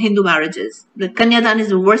from Hindu marriages. The Kanyadan is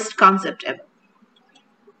the worst concept ever.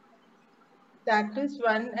 that is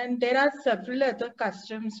one, and there are several other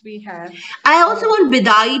customs we have. I also want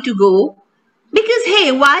Bidai to go because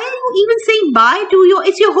hey, why are you even saying bye to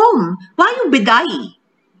it's your home? Why are you Bidai?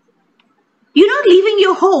 You're not leaving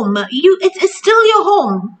your home. It's still your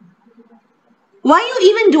home. Why are you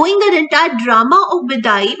even doing that entire drama of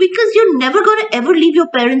Bidai? Because you're never going to ever leave your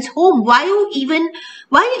parents' home. Why you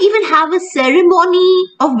even have a ceremony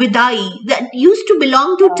of Bidai that used to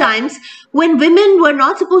belong to times when women were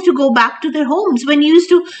not supposed to go back to their homes? When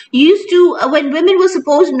when women were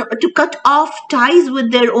supposed to cut off ties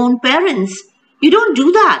with their own parents. You don't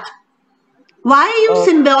do that. Why are you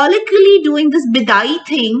symbolically doing this Bidai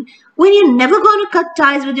thing when you're never going to cut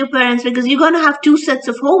ties with your parents because you're going to have two sets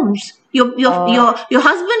of homes? Your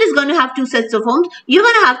husband is going to have two sets of homes. You're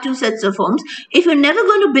going to have two sets of homes. If you're never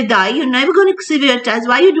going to Bidai, you're never going to sever your ties.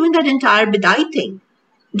 Why are you doing that entire Bidai thing?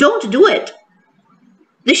 Don't do it.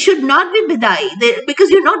 This should not be Bidai because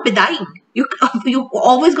you're not Bidaiing. You're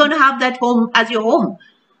always going to have that home as your home.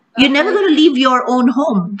 You're never going to leave your own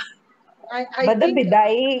home. I But the think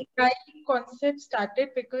Bidai, Bidai concept started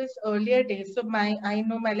because earlier days. So I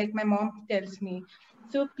know my mom tells me.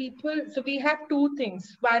 So we have two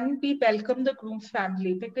things. One, we welcome the groom's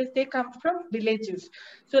family because they come from villages.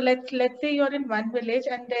 So let's say you're in one village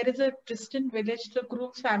and there is a distant village. The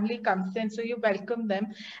groom's family comes in, so you welcome them,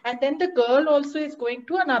 and then the girl also is going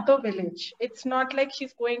to another village. It's not like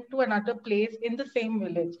she's going to another place in the same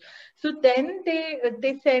village. So then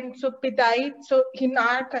they send, so Bidai. So in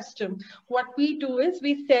our custom, what we do is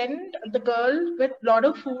we send the girl with a lot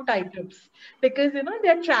of food items because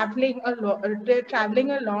they're traveling a lot. They're traveling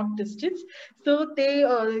a long distance, so they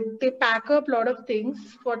pack up a lot of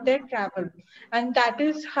things for their travel, and that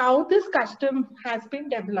is how this custom has been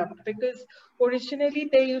developed. Because originally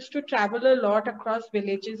they used to travel a lot across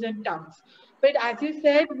villages and towns. But as you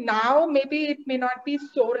said, now maybe it may not be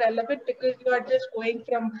so relevant because you are just going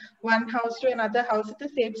from one house to another house in the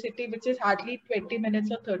same city, which is hardly 20 minutes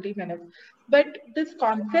or 30 minutes. But this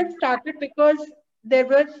concept started because there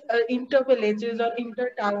was inter villages or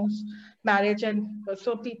inter towns marriage, and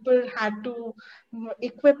so people had to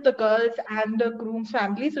equip the girls and the groom's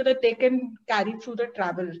family so that they can carry through the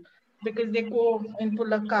travel because they go in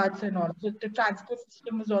full of carts and all. So the transport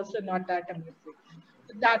system is also not that amazing.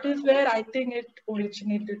 That is where I think it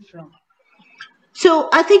originated from. So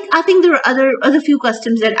I think there are other few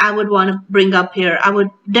customs that I would want to bring up here. I would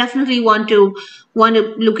definitely want to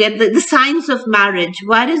look at the signs of marriage.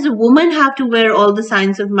 Why does the woman have to wear all the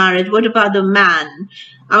signs of marriage? What about the man?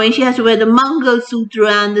 I mean, she has to wear the Mangal Sutra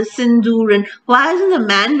and the Sindoor, and why isn't the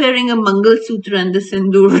man wearing a Mangal Sutra and the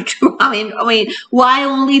Sindoor too? I mean, why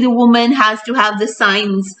only the woman has to have the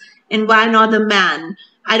signs, and why not the man?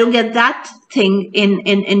 I don't get that thing in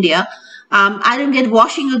India. I don't get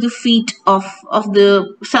washing of the feet of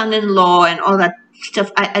the son-in-law and all that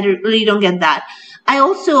stuff. I really don't get that. I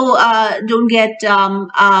also don't get.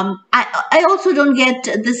 I also don't get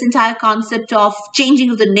this entire concept of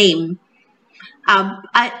changing of the name.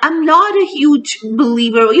 I'm not a huge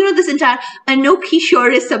believer. This entire Anoki Shore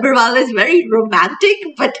Sabharwal is very romantic,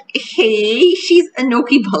 but hey, she's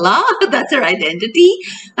Anoki Bhala. That's her identity.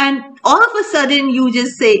 And all of a sudden, you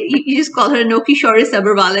just call her Anoki Shore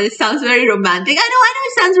Sabharwal. It sounds very romantic. I know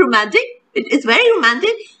it sounds romantic. It's very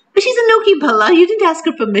romantic. But she's Anoki Bhala. You didn't ask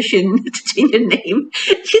her permission to change her name.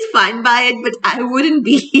 She's fine by it, but I wouldn't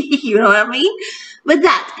be. You know what I mean? But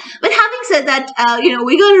having said that, we're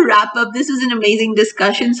going to wrap up. This was an amazing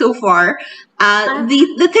discussion so far.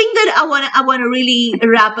 The thing that I want to really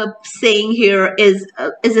wrap up saying here is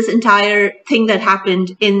this entire thing that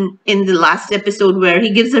happened in the last episode, where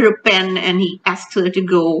he gives her a pen and he asks her to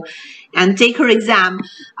go and take her exam.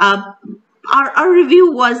 Our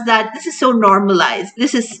review was that this is so normalized.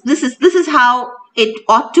 This is how it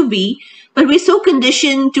ought to be. But we're so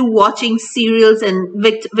conditioned to watching serials and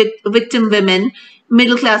victim women,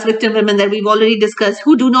 middle class victim women that we've already discussed,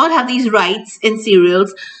 who do not have these rights in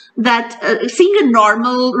serials, that seeing a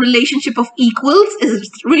normal relationship of equals is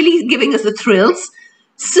really giving us the thrills.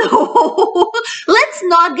 So let's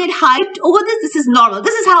not get hyped over this. This is normal.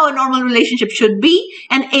 This is how a normal relationship should be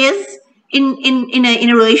and is in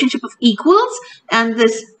a relationship of equals. And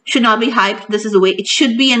this should not be hyped. This is the way it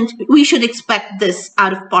should be, and we should expect this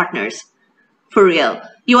out of partners. For real.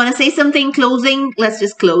 You want to say something closing? Let's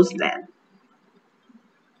just close then.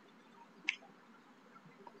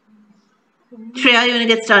 Shreya, you want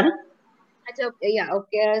to get started? Yeah,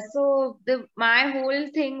 okay. So my whole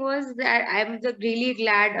thing was that I'm just really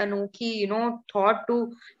glad Anoki, thought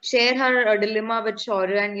to share her dilemma with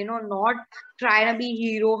Shaurya and, not try to be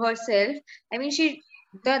hero herself. I mean,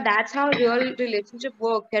 that's how real relationship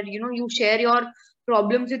works, that, you share your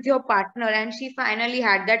problems with your partner, and she finally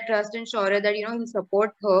had that trust in Shaurya that, he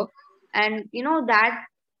support her. And,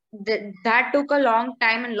 that took a long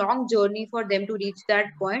time and long journey for them to reach that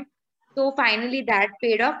point. So finally that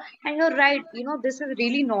paid off. And you're right, this is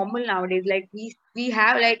really normal nowadays. Like we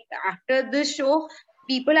have, like, after this show,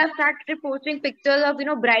 people have started posting pictures of,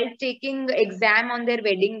 brides taking exam on their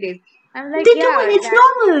wedding days. I'm like, they don't. It's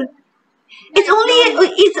normal. It's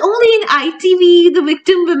only in ITV the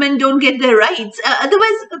victim women don't get their rights.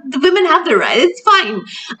 Otherwise, the women have the rights. It's fine.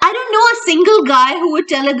 I don't know a single guy who would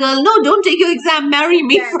tell a girl, "No, don't take your exam. Marry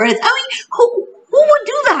me first." I mean, who would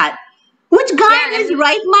do that? Which guy in his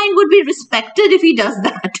right mind would be respected if he does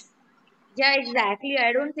that? Yeah, exactly.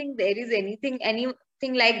 I don't think there is anything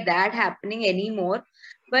like that happening anymore.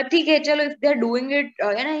 But chalo, if they're doing it,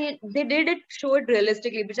 and they did it, show it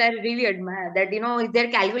realistically, which I really admire. That if they're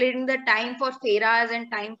calculating the time for fairas and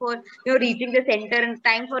time for reaching the center and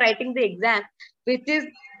time for writing the exam, which is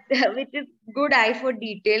good eye for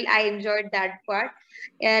detail. I enjoyed that part,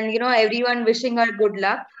 and everyone wishing her good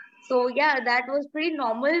luck. So yeah, that was pretty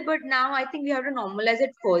normal. But now I think we have to normalize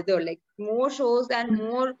it further. Like more shows and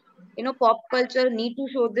more pop culture need to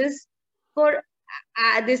show this. For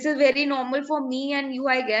this is very normal for me and you,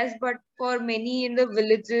 I guess, but for many in the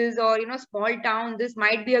villages or small town, this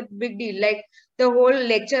might be a big deal. Like the whole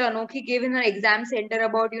lecture Anoki gave in her exam center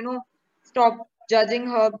about stop judging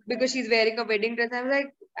her because she's wearing a wedding dress. I was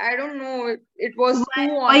like, I don't know, it was why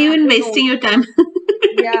are you even wasting your time?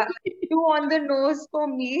 Yeah, too on the nose for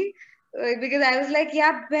me. Because I was like,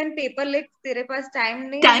 yeah, when paper like तेरे पास time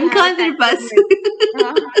नहीं, time can't तेरे पास.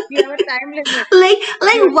 You have a time limit. Like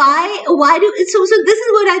why do so this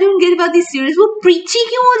is what I don't get about these series. वो preachy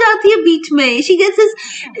क्यों हो जाती है बीच में? She gets this,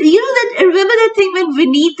 remember that thing when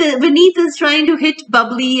Vineet is trying to hit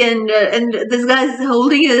Bubbly and this guy is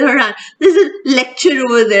holding her hand. There's a lecture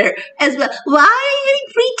over there as well. Why are you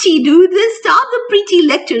getting preachy, dude? Then stop the preachy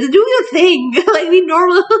lectures. Do your thing. Like be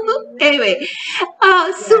normal. Anyway,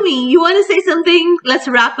 Sumi, you want to say something? Let's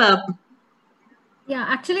wrap up. Yeah,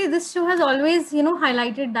 actually this show has always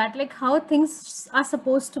highlighted that, like, how things are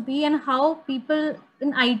supposed to be and how people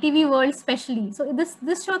in ITV world especially. So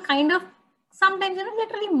this show kind of sometimes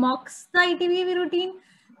literally mocks the ITV routine.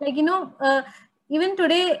 Like even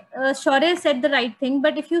today, Shaurya said the right thing.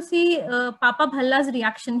 But if you see Papa Bhalla's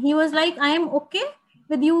reaction, he was like, I am okay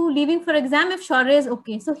with you leaving for exam if Shaurya is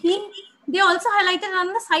okay. So they also highlighted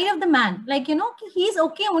on the side of the man, like, he's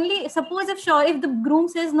okay only. Suppose if the groom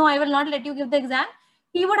says, no, I will not let you give the exam,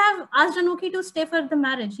 he would have asked Anokhi to stay for the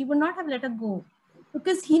marriage. He would not have let her go,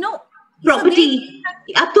 because property.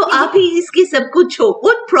 अब तो आप ही इसकी सब कुछ हो.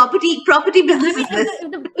 What property business is this?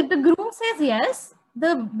 If the groom says yes,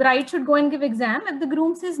 the bride should go and give exam. If the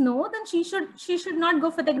groom says no, then she should not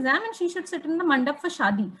go for the exam, and she should sit in the mandap for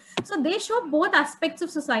shadi. So they show both aspects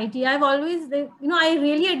of society. I've always, I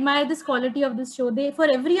really admire this quality of this show. For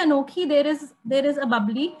every Anokhi there is a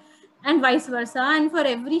bubbly, and vice versa, and for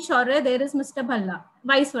every Shaurya there is Mr. Bhalla,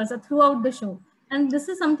 vice versa, throughout the show. And this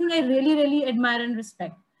is something I really, really admire and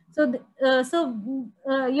respect. So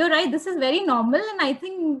you're right, this is very normal, and I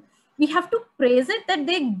think we have to praise it that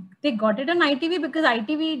they got it on ITV, because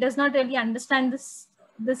ITV does not really understand this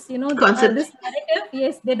concept. This narrative.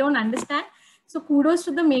 Yes, they don't understand. So kudos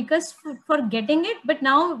to the makers for getting it. But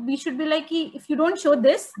now we should be like, if you don't show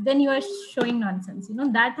this, then you are showing nonsense.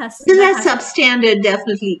 That's substandard,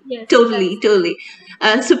 definitely. Yes, totally.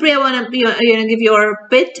 Supriya, wanna give your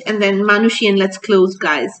bit, and then Manushi, and let's close,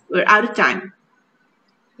 guys. We're out of time.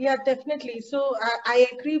 Yeah, definitely. So I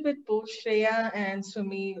agree with both Shreya and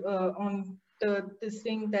Sumi on this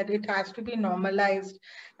thing that it has to be normalized,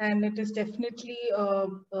 and it is definitely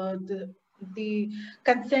the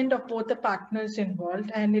consent of both the partners involved,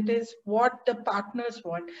 and it is what the partners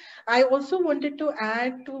want. I also wanted to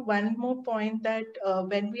add to one more point that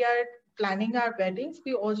when we are planning our weddings,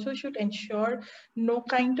 we also should ensure no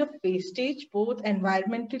kind of wastage, both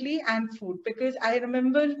environmentally and food, because I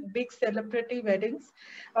remember big celebrity weddings,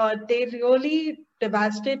 they really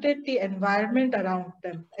devastated the environment around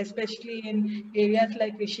them, especially in areas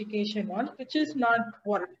like Rishikesh and all, which is not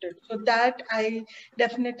warranted. So that I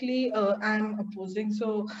definitely am opposing.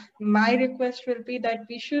 So my request will be that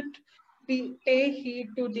we should pay heed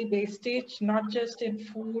to the wastage, not just in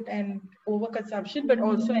food and overconsumption, but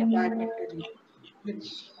also environmentally,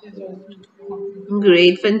 which is also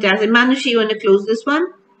great, fantastic. Manushi, you want to close this one?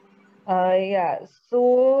 Yeah.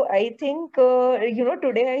 So I think,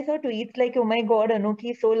 today I saw tweets like, oh my God,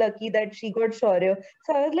 Anokhi is so lucky that she got Shaurya.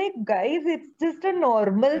 So I was like, guys, it's just a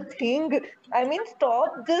normal thing. I mean,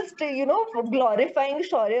 stop just, glorifying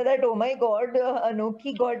Shaurya that, oh my God,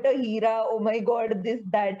 Anokhi got a Hira, oh my God, this,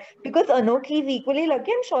 that. Because Anokhi is equally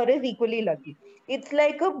lucky and Shaurya is equally lucky. It's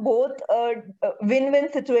like a both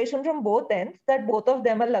win-win situation from both ends, that both of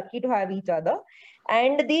them are lucky to have each other.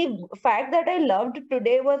 And the fact that I loved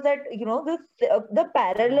today was that, the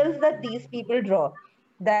parallels that these people draw,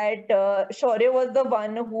 that Shaurya was the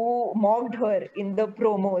one who mocked her in the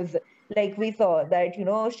promos. Like we saw that,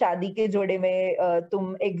 Shadi ke jode mein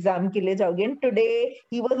tum exam ke liye jaoge. And today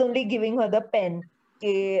he was only giving her the pen.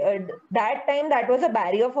 That time that was a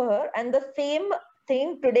barrier for her. And the same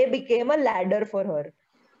thing today became a ladder for her.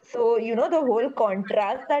 So, the whole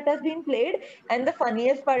contrast that has been played. And the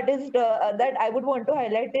funniest part is that I would want to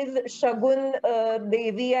highlight is Shagun,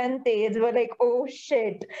 Devi and Tej were like, oh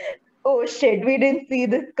shit, we didn't see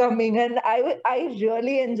this coming. And I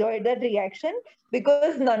really enjoyed that reaction,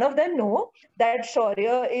 because none of them know that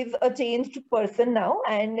Shaurya is a changed person now,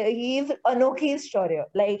 and he's Anokhi's Shaurya,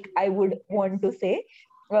 like I would want to say.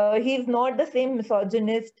 He's not the same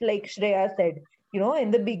misogynist like Shreya said.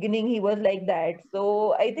 In the beginning, he was like that.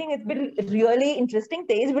 So I think it's been really interesting.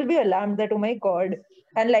 Tej will be alarmed that, oh my God.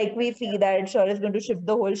 And like we see that Shaurya is going to shift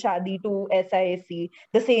the whole Shadi to SISC,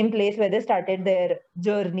 the same place where they started their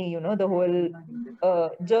journey, the whole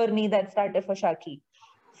journey that started for Shaki.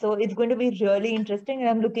 So it's going to be really interesting. And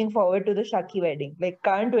I'm looking forward to the Shaki wedding. Like,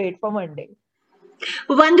 can't wait for Monday.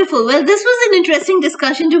 Wonderful. Well, this was an interesting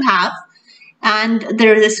discussion to have. And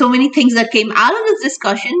there are so many things that came out of this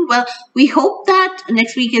discussion. Well, we hope that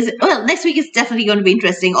next week is definitely going to be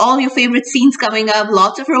interesting. All your favorite scenes coming up,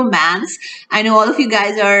 lots of romance. I know all of you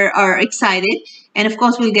guys are excited. And of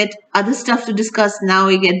course, we'll get other stuff to discuss now.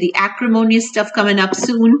 We get the acrimonious stuff coming up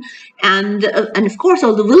soon. And of course,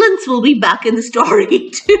 all the villains will be back in the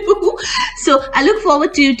story too. So I look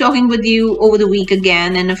forward to talking with you over the week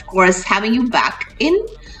again. And of course, having you back in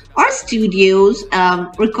our studios,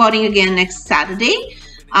 recording again next Saturday,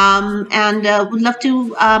 and would love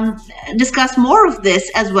to discuss more of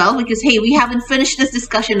this as well, because hey, we haven't finished this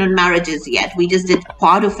discussion on marriages yet. We just did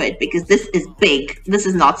part of it, because this is big. This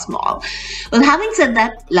is not small. Well, having said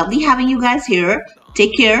that, lovely having you guys here.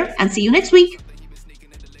 Take care and see you next week.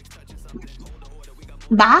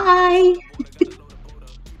 Bye.